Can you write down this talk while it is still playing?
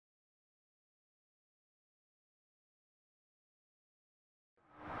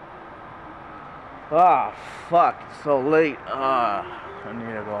Oh, fuck. It's so late. I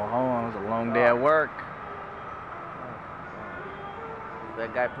need to go home. It was a long day at work. Is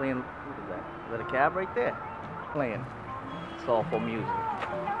that guy playing? What is that? Is that a cab right there? Playing soulful music.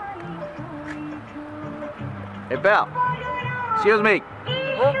 Hey, pal. Excuse me.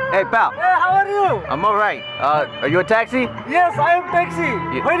 Huh? Hey, pal. Hey, how are you? I'm alright. Are you a taxi? Yes, I am taxi.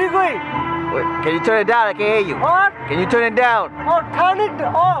 Yeah. Where are you going? Wait, can you turn it down? I can't hear you. What? Can you turn it down? Oh, turn it.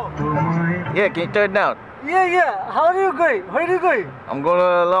 Oh. Yeah, can you turn it down? Yeah. How are you going? Where are you going? I'm going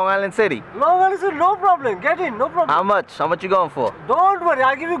to Long Island City. Long Island City, no problem. Get in, no problem. How much? How much you going for? Don't worry,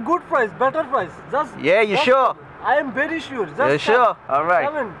 I'll give you good price, better price. Yeah, you sure? I am very sure. Just You sure? All right.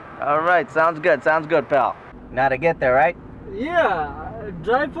 Come in. All right, sounds good, pal. Now to get there, right? Yeah, I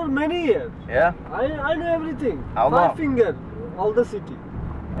drive for many years. Yeah? I know everything. How long? 5 finger, all the city.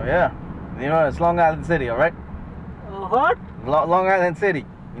 Oh, yeah. You know, it's Long Island City, all right? What? Long Island City.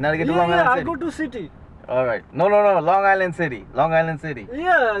 You know to get to Long Island I City? go to city. All right. No, Long Island City. Long Island City.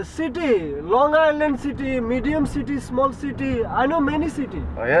 Yeah, city. Long Island City, medium city, small city. I know many city.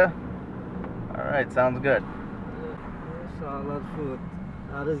 Oh, yeah? All right, sounds good. Salar food.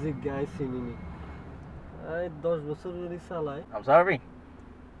 Are the guy singing? I 10 বছর ধরে চালাই। I'm sorry.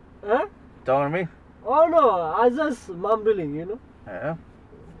 Huh? Telling me? Oh no, I just mumbling, you know. Yeah.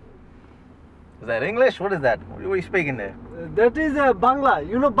 Is that English? What is that? What are you speaking there? That is Bangla.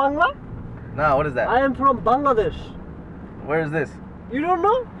 You know Bangla? No, what is that? I am from Bangladesh. Where is this? You don't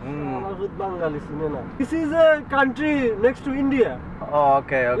know? Mm. This is a country next to India. Oh,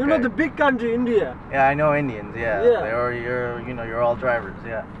 okay. You know the big country, India. Yeah, I know Indians. Yeah. Yeah. You're all drivers.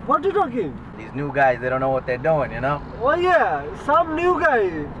 Yeah. What are you talking? These new guys, they don't know what they're doing. You know. Oh yeah, some new guy,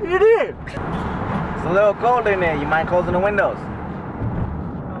 idiot. It's a little cold in there. You mind closing the windows?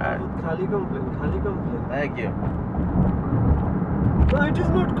 Khali complain. Thank you. No, it is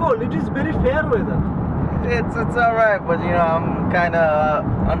not cold. It is very fair weather. It's all right, but you know I'm kind of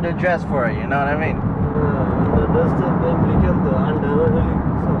underdressed for it. You know what I mean?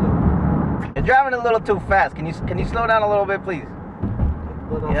 You're driving a little too fast. Can you slow down a little bit, please?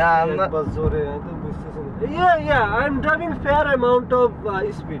 Yeah, I'm driving fair amount of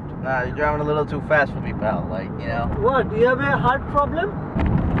speed. Nah, you're driving a little too fast for me, pal. Like, you know. What? You have a heart problem?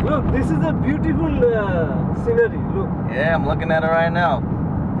 Look, this is a beautiful scenery. Look. Yeah, I'm looking at it right now.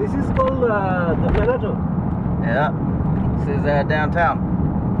 This is called the Venato. Yeah. This is downtown.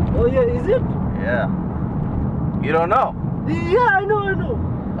 Oh yeah, is it? Yeah. You don't know? Yeah, I know.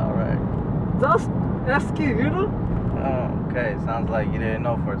 All right. Just asking, you know? Oh, okay. Sounds like you didn't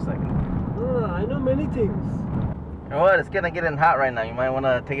know for a second. I know many things. You know what? It's getting hot right now. You might want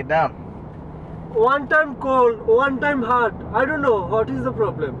to take it down. One time cold, one time hot. I don't know. What is the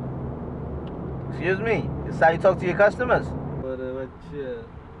problem? Excuse me. This is how you talk to your customers?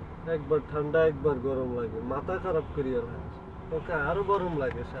 একবার ঠান্ডা একবার গরম লাগে মাথা খারাপ করিয়া লাগে ওকে আরো গরম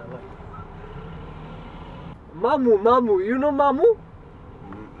লাগে শালা মামু you know mamu?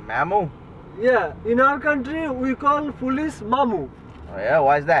 Mamu? Yeah, in our country we call police mamu. Oh yeah,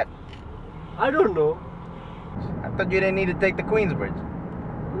 why is that? I don't know. I thought you didn't need to take the Queensbridge.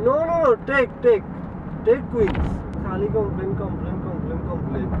 No, take Queens. Khali complain.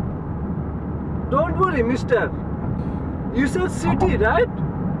 Don't worry, mister. You said city, right?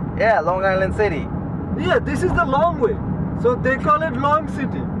 Yeah, Long Island City. Yeah, this is the long way. So they call it long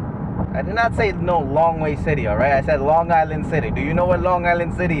city. I did not say no long way city, alright? I said Long Island City. Do you know what Long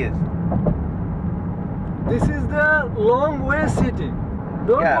Island City is? This is the long way city.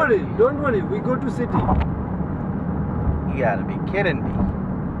 Don't worry, we go to city. You gotta be kidding me.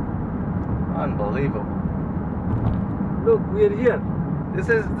 Unbelievable. Look, we are here. This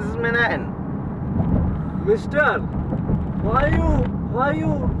is Manhattan. Mister, why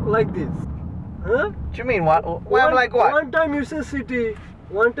you like this? Huh? What you mean? Why I'm like what? One time you say city,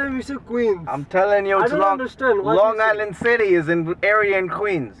 one time you say Queens. I'm telling you, it's I don't understand. Long Island City is in area in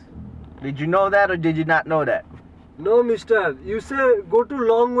Queens. Did you know that or did you not know that? No, mister. You say go to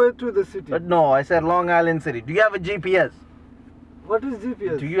long way through the city. But no, I said Long Island City. Do you have a GPS? What is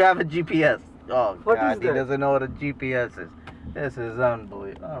GPS? Do you have a GPS? Oh, what God, is that? He doesn't know what a GPS is. This is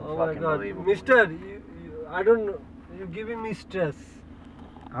unbelievable. Oh my God. Mister, I don't know. You're giving me stress.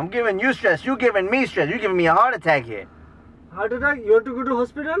 I'm giving you stress. You're giving me stress. You're giving me a heart attack here. Heart attack? You want to go to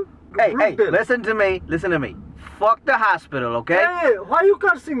hospital? Hey, listen to me. Fuck the hospital, okay? Hey, why are you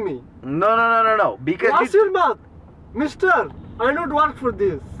cursing me? No. Because Wash your mouth. Mister, I don't work for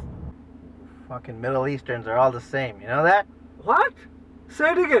this. Fucking Middle Easterns are all the same. You know that? What? Say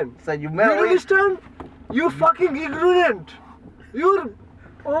it again. Said you Middle Eastern? You fucking ignorant.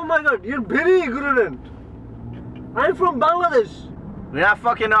 Oh my God, you're very ignorant. I'm from Bangladesh. We're not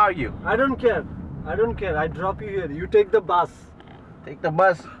fucking argue. I don't care. I don't care. I drop you here. You take the bus. Take the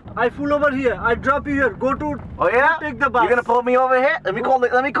bus. I pull over here. I drop you here. Go to. Oh yeah? Take the bus. You're gonna pull me over here? Let me call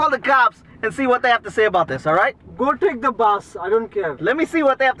the cops and see what they have to say about this, alright? Go take the bus. I don't care. Let me see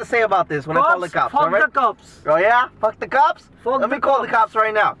what they have to say about this when I call the cops, Fuck alright? the cops. Oh yeah? Fuck the cops? Fuck Let me the call the cops. cops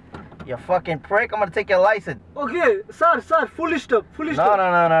right now. You fucking prick, I'm gonna take your license. Okay, sir, full stop. No,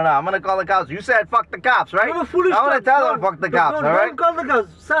 I'm gonna call the cops. You said fuck the cops, right? No, full I'm stop. gonna tell them fuck the cops, alright? Don't call the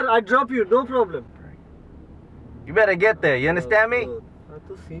cops. Sir, I drop you. No problem. You better get there, you understand me?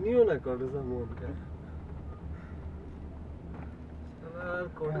 तो सीनियो ना कर रहा हूँ उनका यार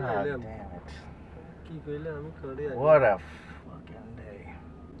code ले हम की कहले हम करे What a fucking day.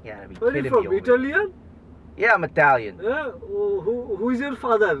 You gotta be Where are you kidding from? me. Italian? Yeah, I'm Italian. Yeah. Who is your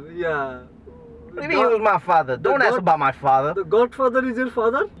father? Yeah. What do you mean who's my father? Don't ask about my father. The Godfather is your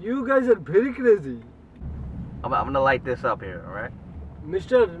father? You guys are very crazy. I'm gonna light this up here, alright?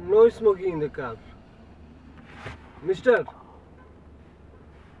 Mister, no smoking in the car. Mister.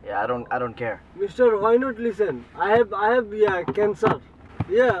 Yeah, I don't care. Mister, why not listen? I have cancer.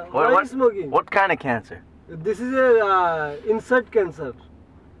 Yeah, why smoking? What kind of cancer? This is a inside cancer.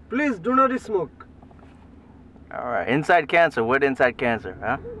 Please do not smoke. Alright, inside cancer. What inside cancer,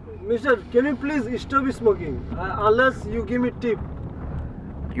 huh? Mister, can you please stop smoking? Unless you give me tip.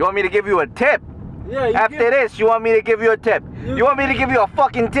 You want me to give you a tip? Yeah, After this, you want me to give you a tip? You want me to give you a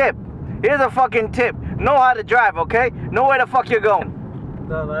fucking tip? Here's a fucking tip. Know how to drive, okay? Know where the fuck you're going.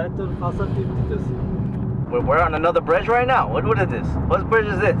 We're on another bridge right now. What is this? What bridge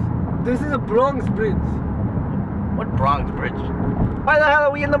is this? This is a Bronx bridge. What Bronx bridge? Why the hell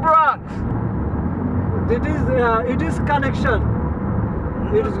are we in the Bronx? It is connection.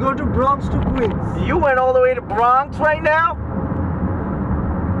 It is go to Bronx to Queens. You went all the way to Bronx right now?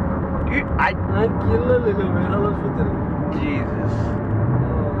 I kill a little bit. Jesus.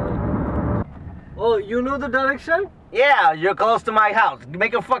 Oh, you know the direction? Yeah, you're close to my house.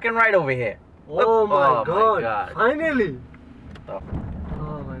 Make a fucking right over here. Oh my god. God. Finally. Oh.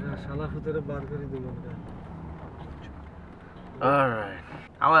 Oh my gosh. Alright.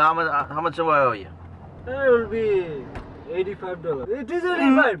 How much do I owe you? It will be $85. It is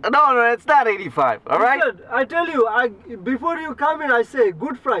 85. No, it's not 85. Alright? I tell you, before you come in, I say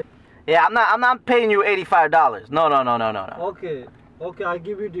good price. Yeah, I'm not paying you $85. No. Okay, I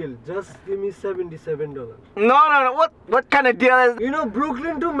give you deal. Just give me $77. No. What kind of deal is? You know,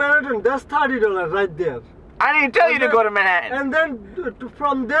 Brooklyn to Manhattan, that's $30 right there. I didn't tell you to go to Manhattan. And then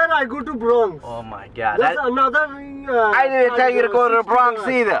from there I go to Bronx. Oh my God. That's another. I didn't tell you to go to the Bronx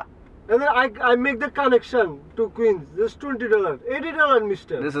either. And then I make the connection to Queens. Just $20, $80,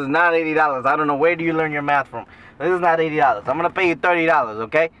 mister. This is not $80. I don't know where do you learn your math from. This is not $80. I'm gonna pay you $30.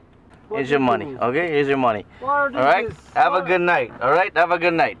 Okay? Here's your money. Okay? Here's your money. All right? Have a good night. All right? Have a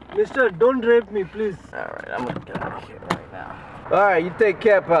good night. Mister, don't rape me, please. All right. I'm gonna get out of here right now. All right. You take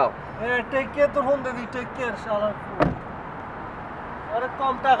care, pal. Yeah, take care to home, baby. Take care, shala. Are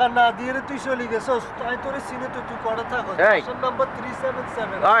come taka na dire tu choli gesos. I tore sine to tu kora thako. Hey. Number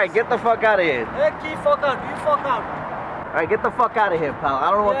 377. All right. Get the fuck out of here. Hey, key fuck out. You fuck out. All right. Get the fuck out of here, pal. I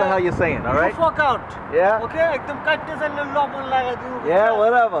don't know what the hell you're saying. All right? You fuck out. Yeah? Okay, ekdam katte san lock on laga du. Yeah,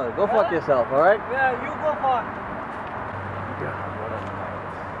 whatever. Go fuck yourself, all right? Yeah, you go fuck. God, what a night.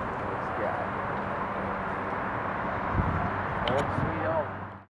 This guy.